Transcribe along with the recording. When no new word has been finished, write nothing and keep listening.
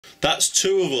That's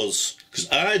two of us, because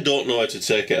I don't know how to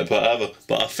take it apart either,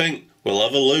 but I think we'll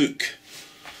have a look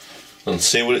and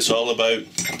see what it's all about.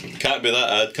 Can't be that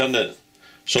hard, can it?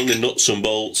 It's only nuts and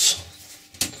bolts.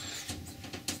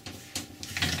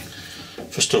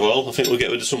 First of all, I think we'll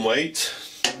get rid of some weight.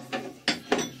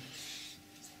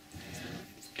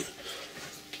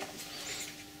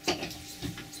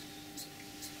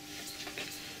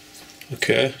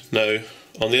 Okay, now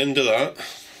on the end of that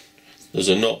there's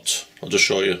a nut. I'll just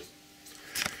show you.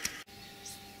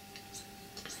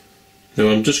 Now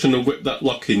I'm just going to whip that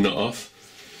locking nut off,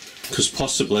 because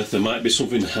possibly there might be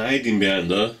something hiding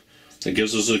behind there that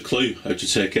gives us a clue how to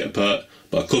take it apart,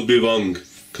 but I could be wrong,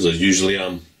 because I usually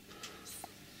am.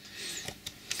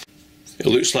 It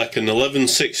looks like an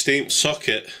 11/16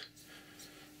 socket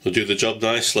will do the job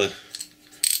nicely.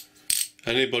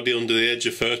 Anybody under the age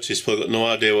of 30 has probably got no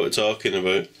idea what we're talking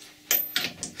about.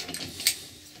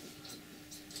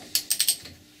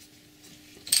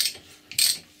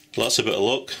 Well, that's a bit of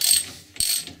luck.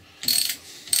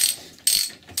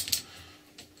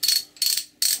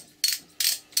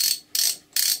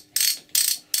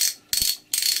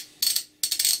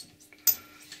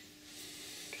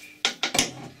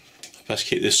 I best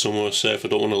keep this somewhere safe, I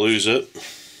don't want to lose it.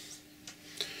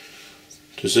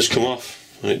 Does this come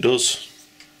off? And it does.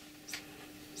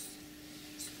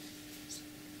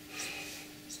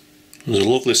 There's a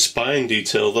lovely spine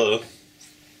detail there.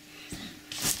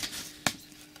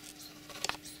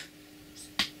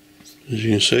 As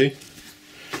you can see.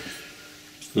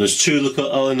 And there's two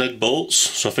little Allen head bolts,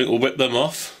 so I think we'll whip them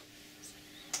off.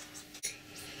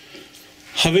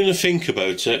 Having a think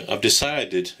about it, I've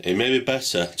decided it may be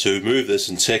better to remove this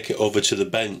and take it over to the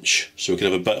bench so we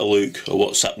can have a better look at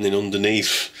what's happening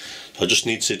underneath. I just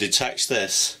need to detach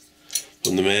this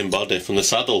from the main body, from the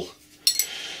saddle.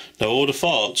 Now I would have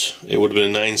thought it would have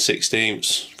been a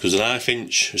 9/16 because an 1/2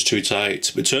 inch is too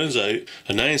tight, but it turns out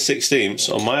a 9/16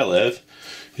 on my lathe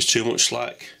is too much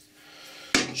slack.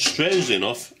 Strangely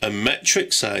enough, a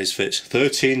metric size fits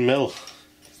 13mm.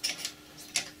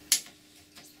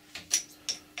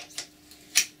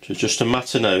 So just a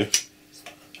matter now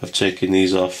of taking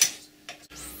these off.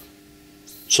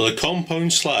 So the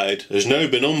compound slide has now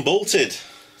been unbolted.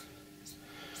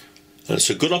 And it's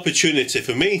a good opportunity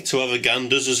for me to have a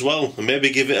ganders as well and maybe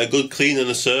give it a good clean and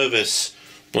a service.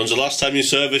 When's the last time you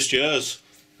serviced yours?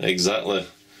 Exactly.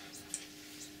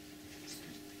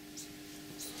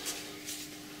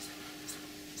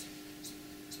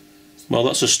 Well,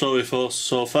 that's a story for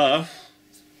so far.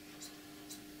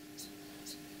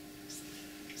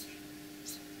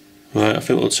 Right, I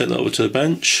think we'll take that over to the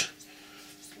bench.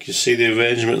 You can see the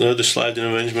arrangement there, the sliding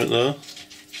arrangement there.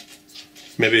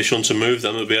 Maybe I shouldn't have moved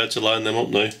them, I'll be able to line them up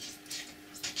now.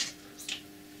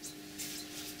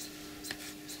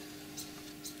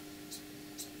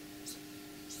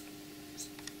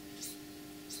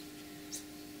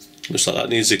 Looks like that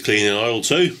needs a cleaning oil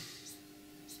too.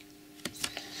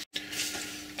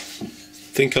 I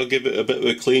think I'll give it a bit of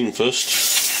a clean first,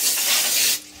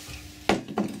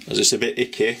 as it's a bit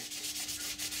icky.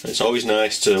 It's always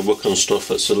nice to work on stuff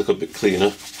that's a little bit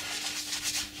cleaner.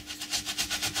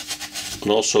 And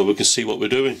also we can see what we're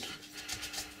doing.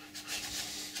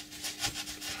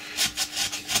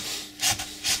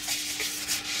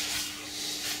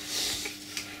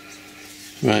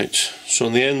 Right, so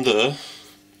on the end there,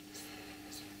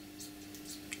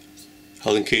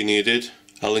 Allen key needed,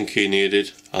 Allen key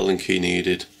needed, Allen key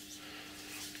needed.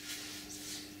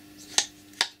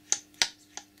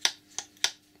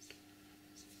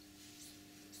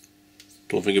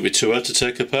 Don't think it'd be too hard to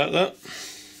take apart that.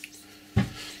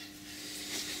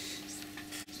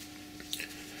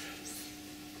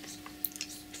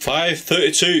 Five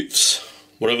 32ths,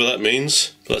 whatever that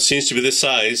means, but that seems to be the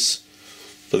size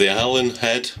for the Allen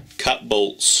head cap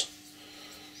bolts.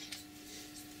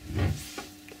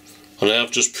 And I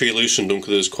have just pre-loosened them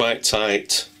because it was quite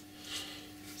tight.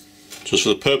 Just for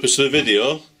the purpose of the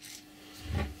video,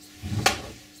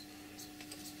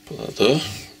 put that there,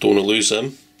 don't want to lose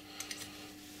them.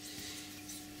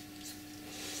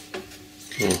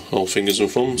 Oh, all fingers and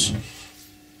thumbs.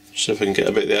 See if I can get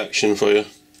a bit of the action for you.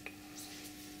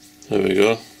 There we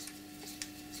go.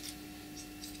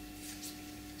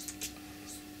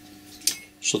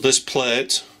 So this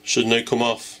plate should now come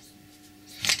off,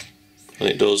 and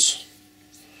it does.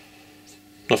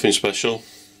 Nothing special.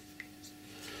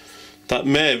 That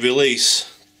may release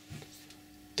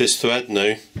this thread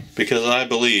now, because I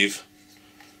believe,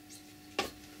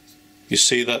 you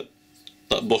see that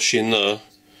bushing there,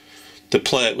 the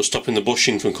plate was stopping the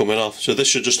bushing from coming off, so this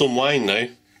should just unwind now.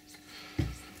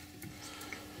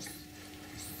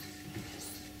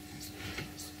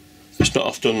 It's It's not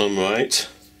often I'm right.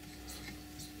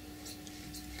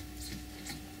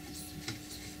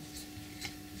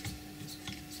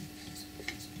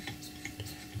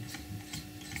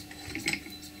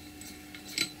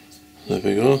 There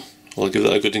we go. I'll give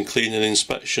that a good and cleaning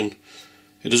inspection.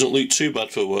 It doesn't look too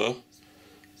bad for wear.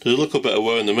 There's a little bit of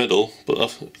wear in the middle,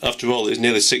 but after all it's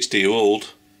nearly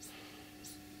 60-year-old.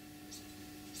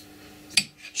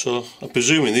 So I'm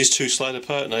presuming these two slide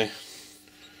apart now.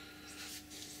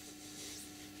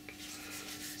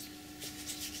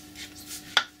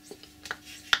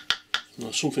 No,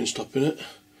 something's stopping it.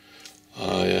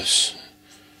 Ah yes.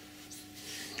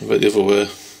 I bet the other way.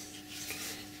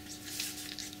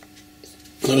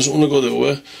 No, I don't want to go the other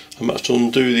way. I might have to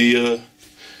undo the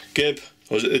gib,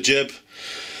 or is it the jib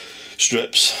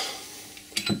strips?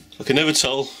 I can never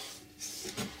tell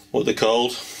what they're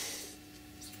called.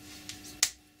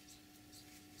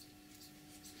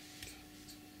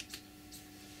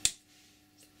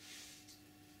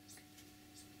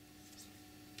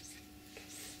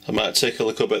 I might take a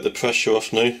look bit of the pressure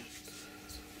off now.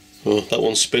 Oh, that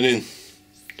one's spinning.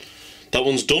 That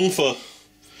one's done for.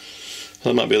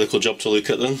 That might be a little job to look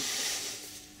at then.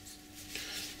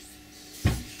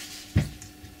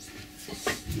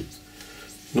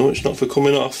 No, it's not for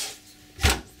coming off.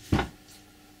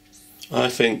 I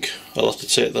think I'll have to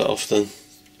take that off then.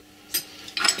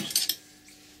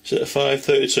 Is it a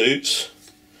 5/32?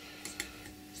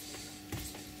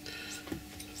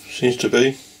 Seems to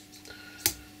be.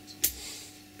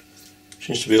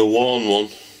 Seems to be a worn one.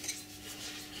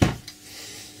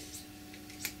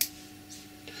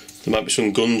 There might be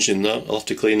some gunge in that, I'll have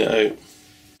to clean it out.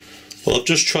 Well, I've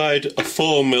just tried a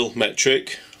 4mm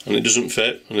metric and it doesn't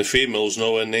fit, and the 3mm's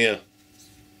nowhere near.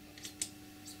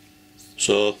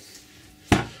 So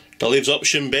that leaves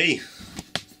option B.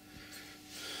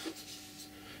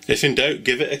 If in doubt,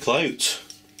 give it a clout.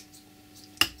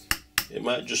 It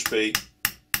might just be,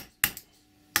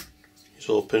 it's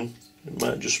open, it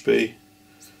might just be,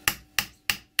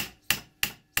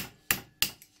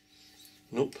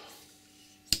 nope.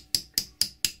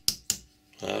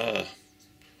 Ah.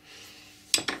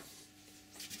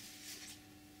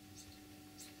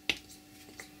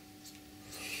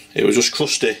 It was just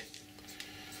crusty,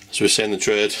 as we say in the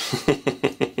trade.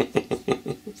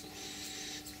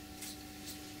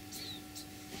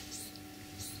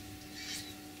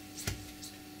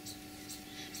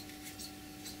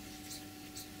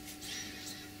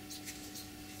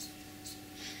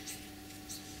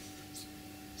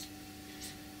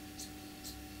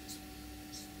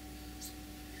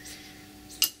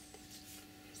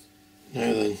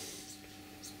 Now then,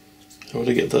 how would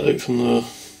I get that out from there?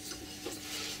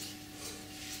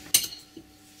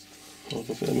 I don't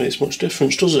think that makes much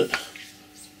difference, does it?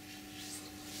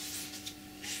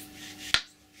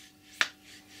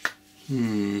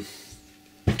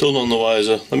 Done on the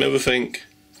wiser. Let me have a think.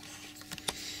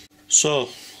 So,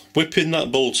 whipping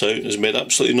that bolt out has made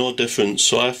absolutely no difference,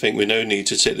 so I think we now need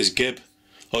to take this gib,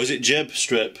 or is it jib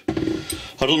strip?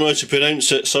 I don't know how to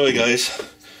pronounce it, sorry guys.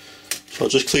 So I'll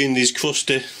just clean these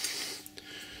crusty,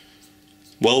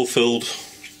 well filled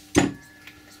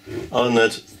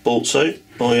ironhead bolts out.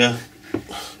 Oh yeah,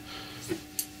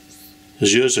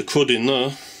 there's yours a crud in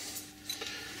there.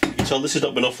 You can tell this has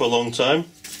not been off for a long time.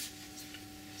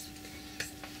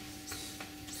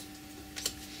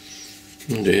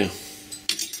 Oh dear.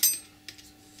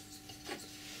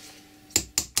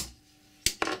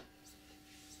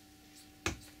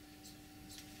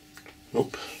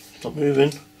 Nope, it's not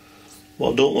moving.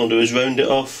 What I don't want to do is round it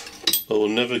off, or we'll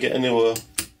never get anywhere.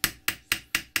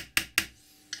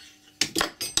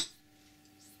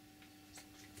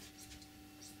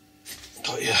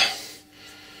 Oh yeah.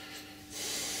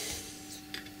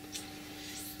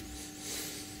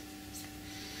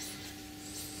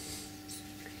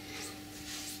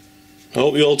 I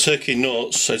hope you're all taking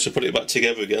notes how to put it back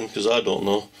together again, because I don't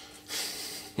know.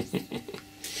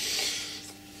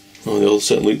 Well, they all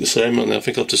certainly look the same, and I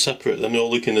think I'll have to separate them. They're all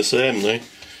looking the same now.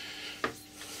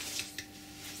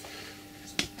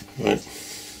 Right.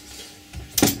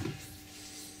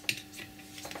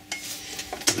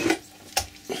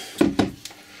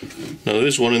 Now there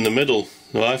is one in the middle.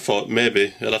 Now I thought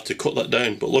maybe I'd have to cut that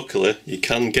down, but luckily you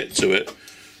can get to it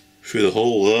through the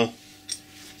hole there.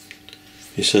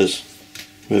 He says,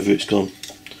 wherever it's gone.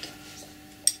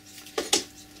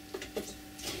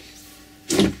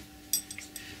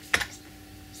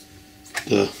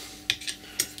 There.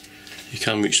 You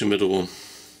can reach the middle one.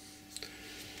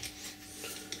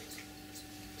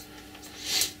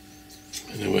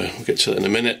 Anyway, we'll get to that in a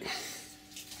minute.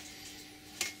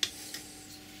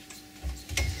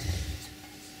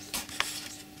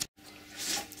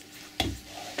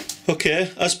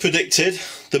 Okay, as predicted,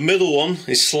 the middle one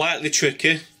is slightly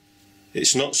tricky.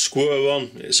 It's not square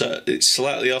on, it's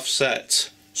slightly offset.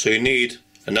 So you need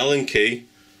an Allen key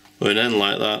or an end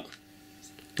like that,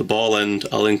 the ball end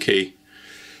Allen key,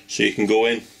 so you can go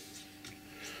in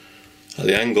at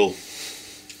the angle.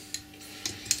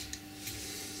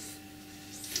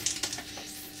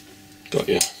 Got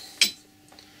you.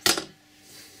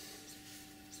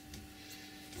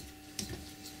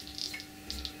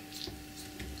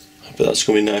 But that's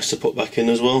going to be nice to put back in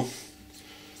as well.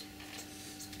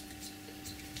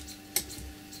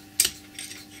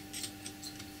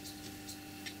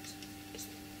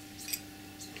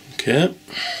 Okay.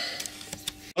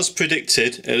 As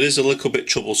predicted, it is a little bit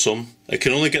troublesome. I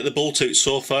can only get the bolt out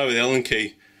so far with the Allen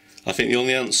key. I think the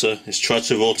only answer is try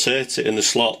to rotate it in the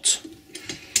slot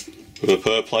with a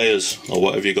pair of pliers or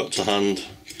whatever you got to hand.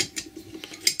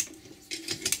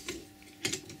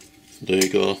 There you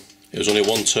go. It was only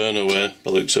one turn away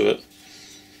by the looks of it.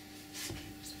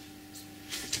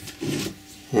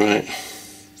 Right.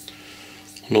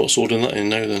 I know what's holding that in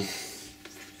now then.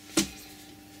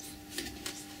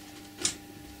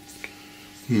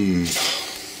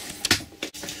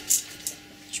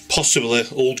 It's possibly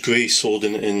old grease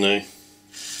holding it in now.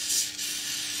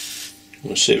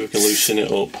 Let's see if we can loosen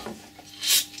it up.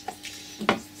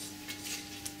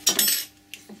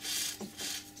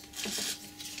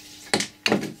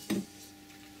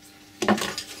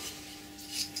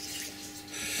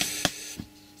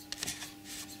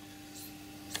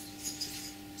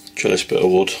 Try this bit of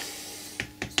wood.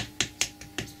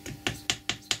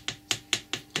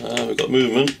 We've got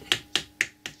movement.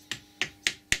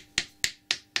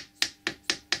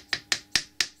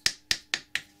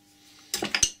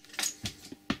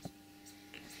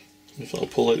 If I'll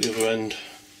pull out the other end.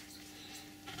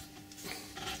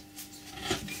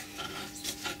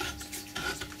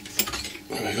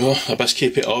 There we go. I best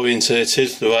keep it orientated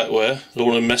the right way. I don't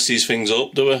want to mess these things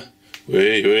up, do I?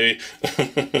 Wee.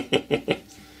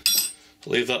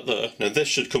 Leave that there. Now this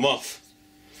should come off,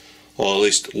 or at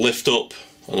least lift up,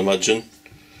 I'd imagine.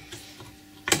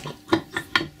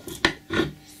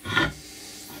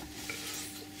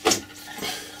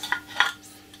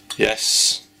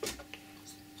 Yes.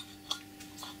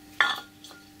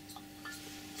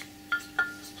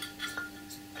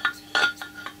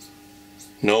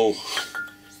 No.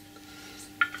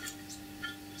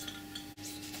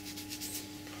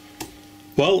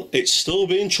 Well, it's still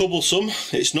being troublesome.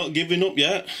 It's not giving up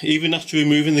yet, even after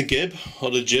removing the gib or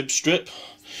the jib strip.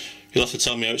 You'll have to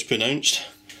tell me how it's pronounced.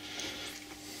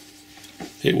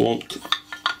 It won't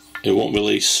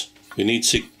release. We need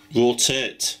to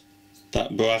rotate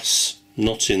that brass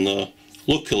nut in there.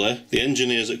 Luckily, the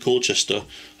engineers at Colchester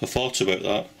have thought about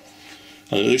that,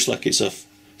 and it looks like it's a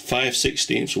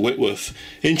 5/16 Whitworth.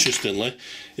 Interestingly,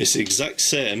 it's the exact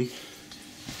same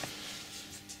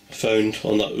found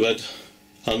on that red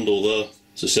handle there.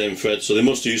 It's the same thread, so they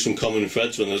must have used some common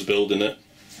threads when they was building it.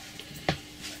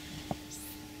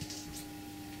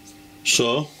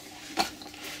 So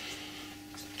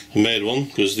I made one,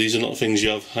 because these are not things you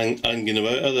have hanging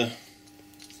about, are they?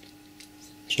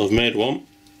 So I've made one.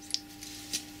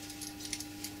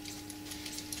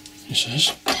 It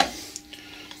says,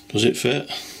 does it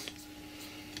fit?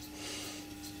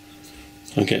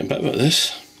 I'm getting better at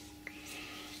this.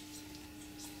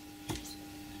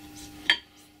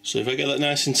 So if I get that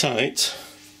nice and tight,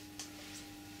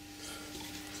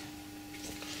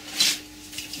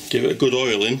 give it a good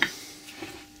oiling.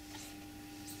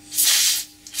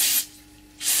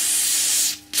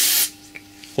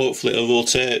 Hopefully it'll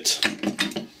rotate.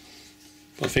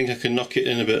 But I think I can knock it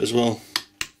in a bit as well.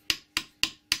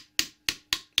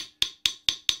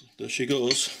 There she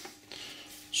goes.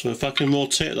 So if I can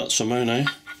rotate that somehow now.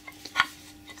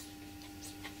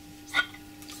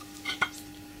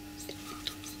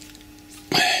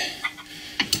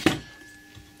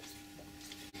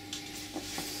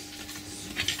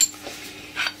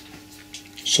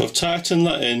 So I've tightened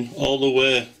that in all the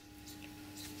way,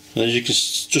 and as you can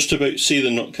just about see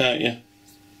the nut, can't you?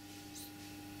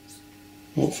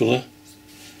 Hopefully.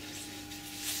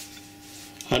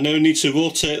 I now need to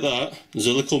rotate that. There's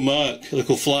a little mark, a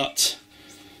little flat.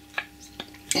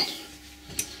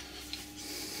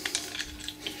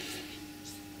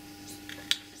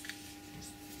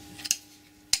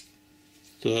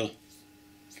 There.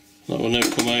 That will now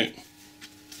come out.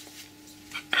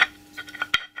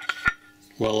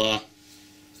 Voila.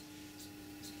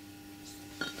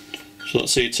 So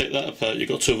let's say you take that apart, you've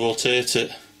got to rotate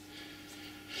it.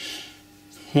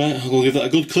 Right, I'm going to give that a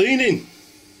good cleaning.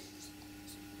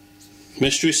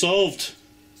 Mystery solved.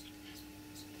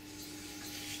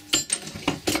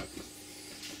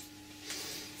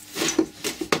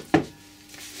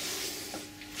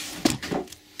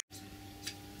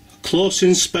 close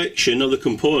inspection of the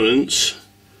components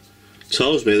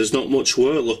tells me there's not much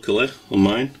work, luckily, on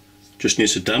mine. Just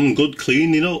needs a damn good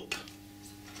cleaning up.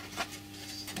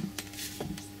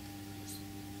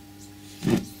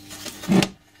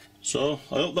 So,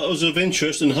 I hope that was of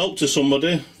interest and help to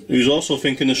somebody who's also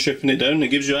thinking of stripping it down. It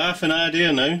gives you half an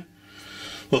idea now.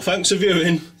 Well, thanks for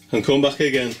viewing, and come back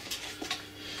again.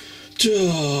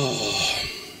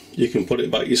 You can put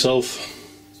it back yourself.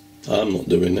 I'm not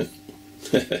doing it.